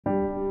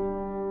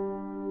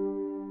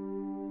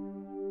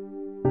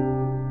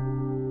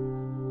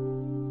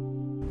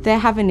They're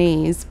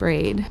Havanese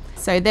breed.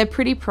 So they're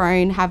pretty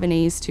prone,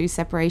 Havanese, to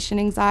separation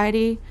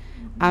anxiety.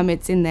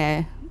 It's in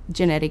their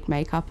genetic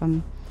makeup,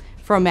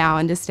 from our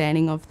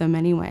understanding of them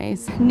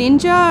anyways.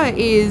 Ninja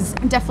is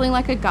definitely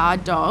like a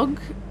guard dog,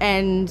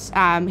 and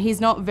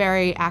he's not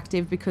very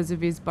active because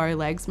of his bow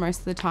legs most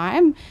of the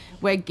time,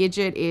 where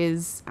Gidget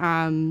is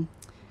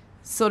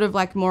sort of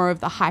like more of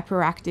the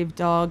hyperactive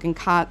dog and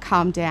can't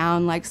calm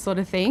down, like sort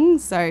of thing.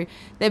 So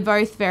they're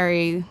both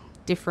very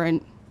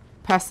different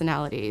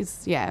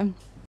personalities, yeah.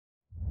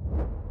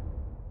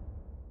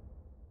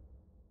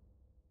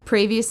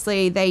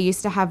 Previously, they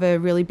used to have a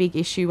really big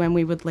issue when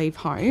we would leave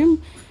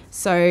home.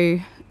 So,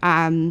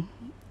 yeah,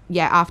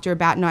 after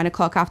about 9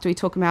 o'clock, after we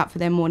took them out for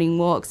their morning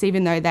walks,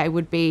 even though they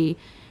would be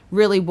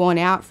really worn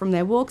out from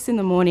their walks in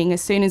the morning,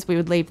 as soon as we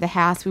would leave the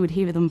house, we would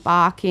hear them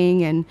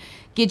barking, and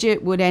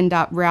Gidget would end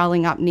up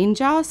rowling up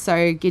Ninja.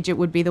 So Gidget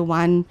would be the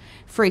one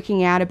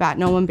freaking out about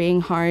no one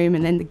being home,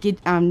 and then the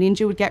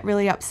Ninja would get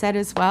really upset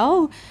as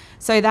well.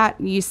 So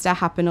that used to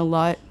happen a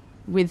lot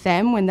with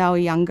them when they were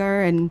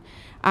younger, and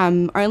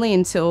only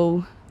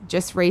until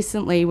just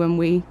recently when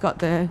we got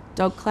the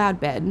dog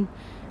cloud bed,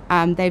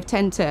 they've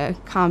tend to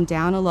calm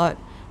down a lot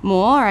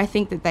more. I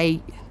think that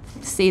they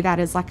see that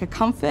as like a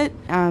comfort.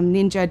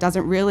 Ninja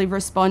doesn't really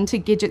respond to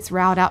Gidget's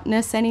riled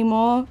upness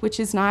anymore, which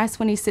is nice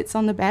when he sits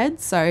on the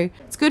bed. So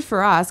it's good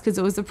for us because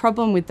it was a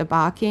problem with the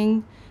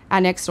barking.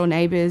 Our next door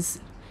neighbours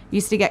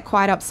used to get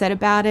quite upset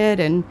about it,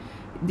 and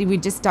we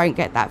just don't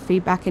get that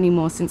feedback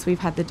anymore since we've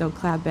had the dog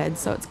cloud bed,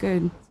 so it's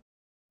good.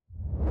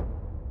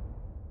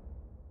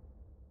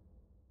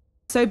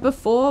 So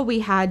before we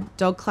had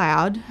dog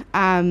cloud,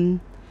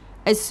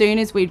 as soon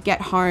as we'd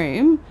get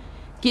home,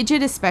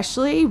 Gidget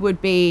especially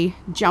would be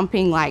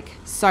jumping like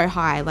so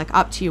high, like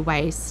up to your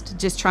waist,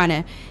 just trying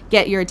to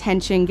get your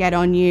attention, get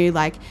on you,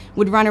 like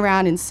would run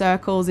around in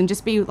circles and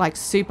just be like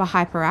super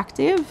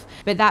hyperactive.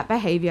 But that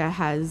behaviour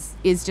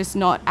is just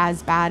not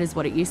as bad as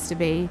what it used to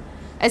be.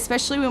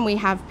 Especially when we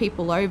have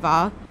people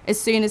over, as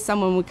soon as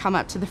someone would come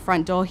up to the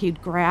front door,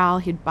 he'd growl,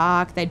 he'd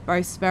bark, they'd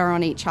both spur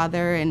on each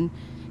other and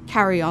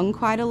carry on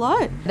quite a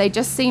lot. They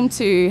just seem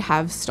to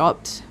have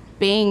stopped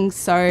being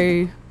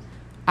so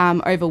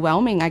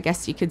overwhelming, I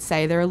guess you could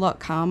say. They're a lot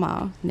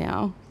calmer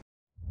now.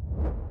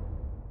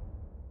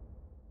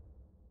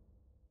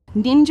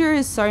 Ninja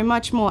is so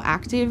much more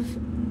active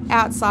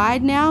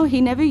outside now. He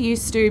never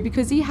used to,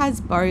 because he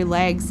has bow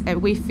legs,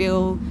 and we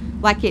feel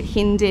like it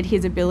hindered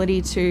his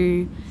ability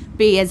to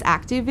be as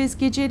active as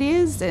Gidget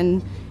is,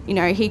 and you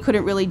know, he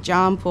couldn't really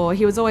jump, or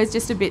he was always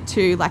just a bit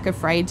too like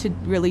afraid to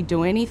really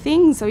do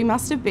anything, so he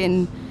must have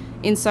been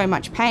in so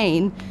much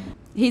pain.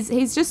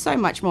 He's just so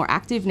much more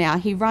active now.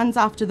 He runs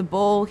after the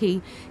ball,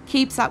 he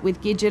keeps up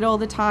with Gidget all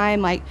the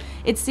time. Like,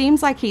 it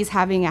seems like he's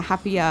having a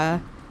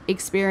happier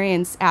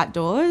experience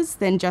outdoors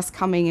than just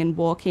coming and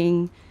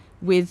walking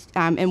with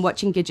and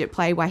watching Gidget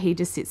play while he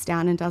just sits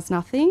down and does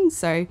nothing.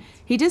 So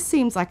he just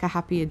seems like a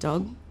happier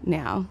dog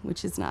now,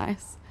 which is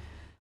nice.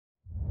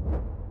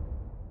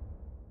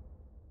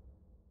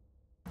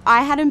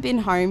 I hadn't been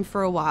home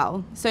for a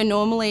while, so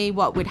normally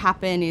what would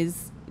happen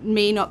is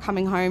me not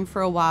coming home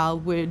for a while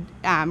would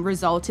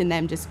result in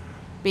them just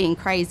being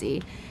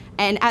crazy.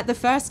 And at the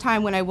first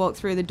time when I walked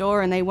through the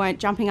door and they weren't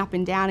jumping up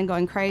and down and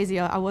going crazy,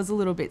 I was a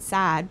little bit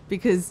sad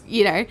because,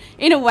 you know,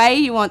 in a way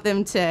you want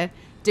them to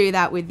do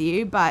that with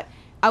you, but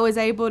I was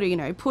able to, you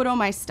know, put all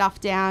my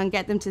stuff down,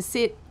 get them to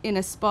sit in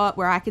a spot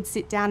where I could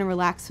sit down and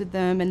relax with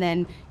them, and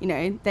then, you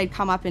know, they'd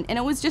come up and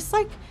it was just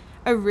like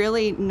a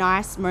really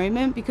nice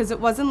moment, because it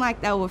wasn't like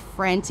they were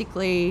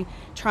frantically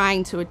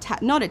trying to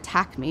not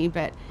attack me,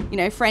 but, you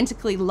know,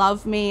 frantically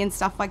love me and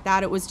stuff like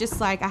that. It was just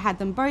like I had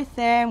them both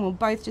there and we were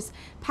both just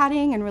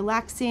patting and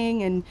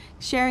relaxing and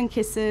sharing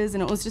kisses,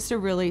 and it was just a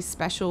really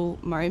special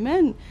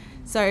moment.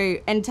 So,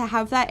 and to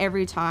have that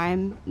every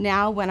time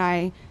now when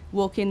I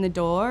walk in the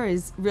door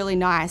is really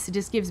nice. It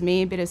just gives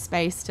me a bit of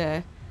space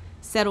to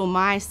settle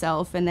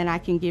myself, and then I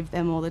can give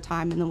them all the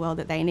time in the world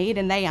that they need,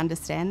 and they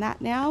understand that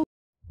now.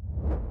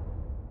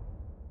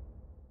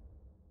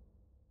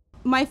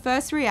 My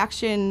first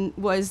reaction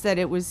was that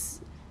it was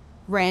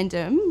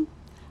random,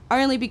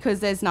 only because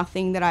there's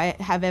nothing that I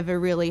have ever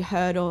really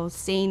heard or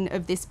seen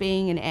of this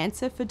being an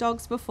answer for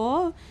dogs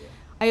before.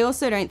 I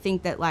also don't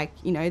think that, like,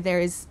 you know, there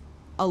is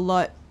a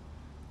lot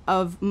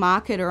of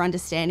market or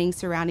understanding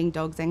surrounding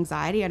dogs'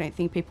 anxiety. I don't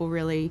think people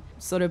really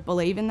sort of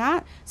believe in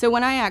that. So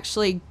when I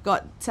actually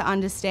got to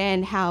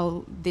understand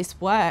how this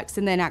works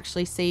and then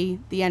actually see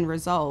the end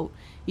result,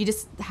 you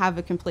just have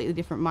a completely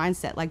different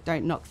mindset, like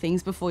don't knock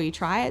things before you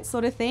try it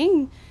sort of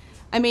thing.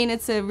 I mean,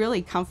 it's a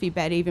really comfy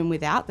bed even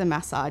without the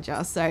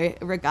massager, so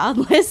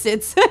regardless,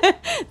 it's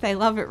they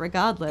love it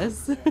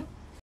regardless.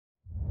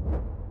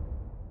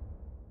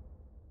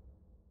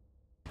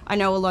 I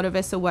know a lot of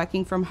us are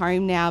working from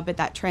home now, but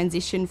that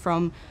transition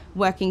from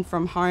working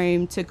from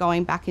home to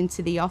going back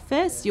into the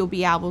office, you'll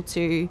be able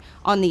to,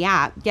 on the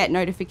app, get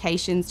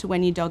notifications to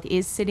when your dog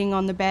is sitting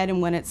on the bed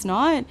and when it's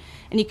not.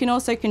 And you can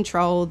also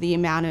control the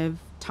amount of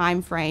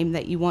time frame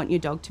that you want your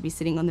dog to be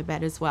sitting on the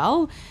bed as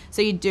well.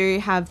 So you do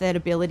have that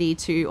ability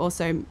to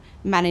also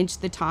manage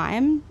the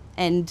time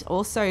and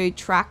also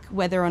track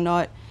whether or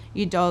not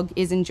your dog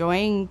is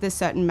enjoying the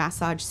certain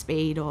massage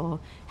speed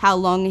or how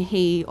long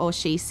he or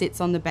she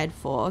sits on the bed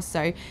for.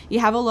 So you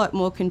have a lot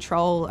more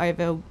control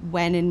over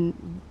when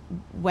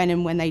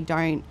they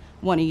don't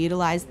want to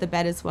utilize the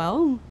bed as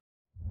well.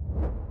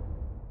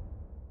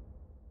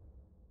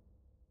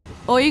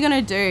 All you're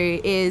going to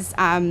do is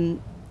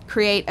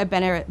create a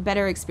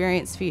better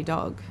experience for your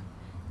dog.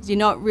 You're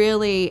not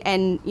really,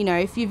 and you know,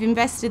 if you've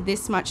invested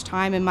this much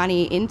time and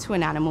money into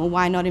an animal,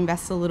 why not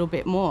invest a little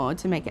bit more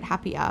to make it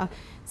happier?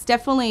 It's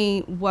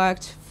definitely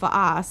worked for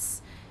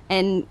us,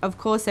 and of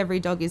course every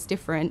dog is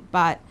different,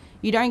 but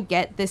you don't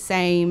get the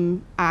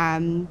same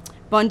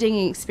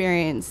bonding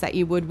experience that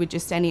you would with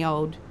just any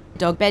old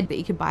dog bed that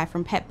you could buy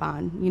from Pet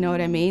Barn. You know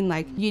what I mean?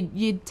 Like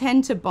you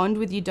tend to bond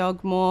with your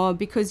dog more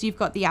because you've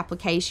got the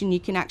application. You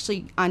can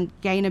actually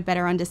gain a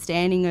better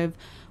understanding of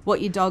what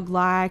your dog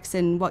likes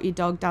and what your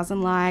dog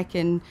doesn't like,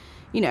 and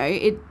you know,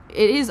 it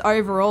is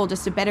overall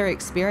just a better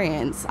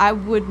experience. I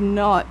would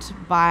not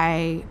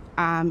buy,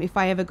 if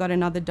I ever got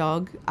another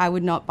dog, I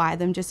would not buy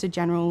them just a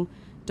general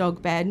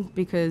dog bed,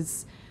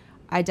 because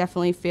I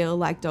definitely feel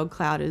like Dog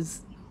Cloud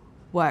has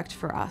worked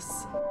for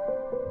us.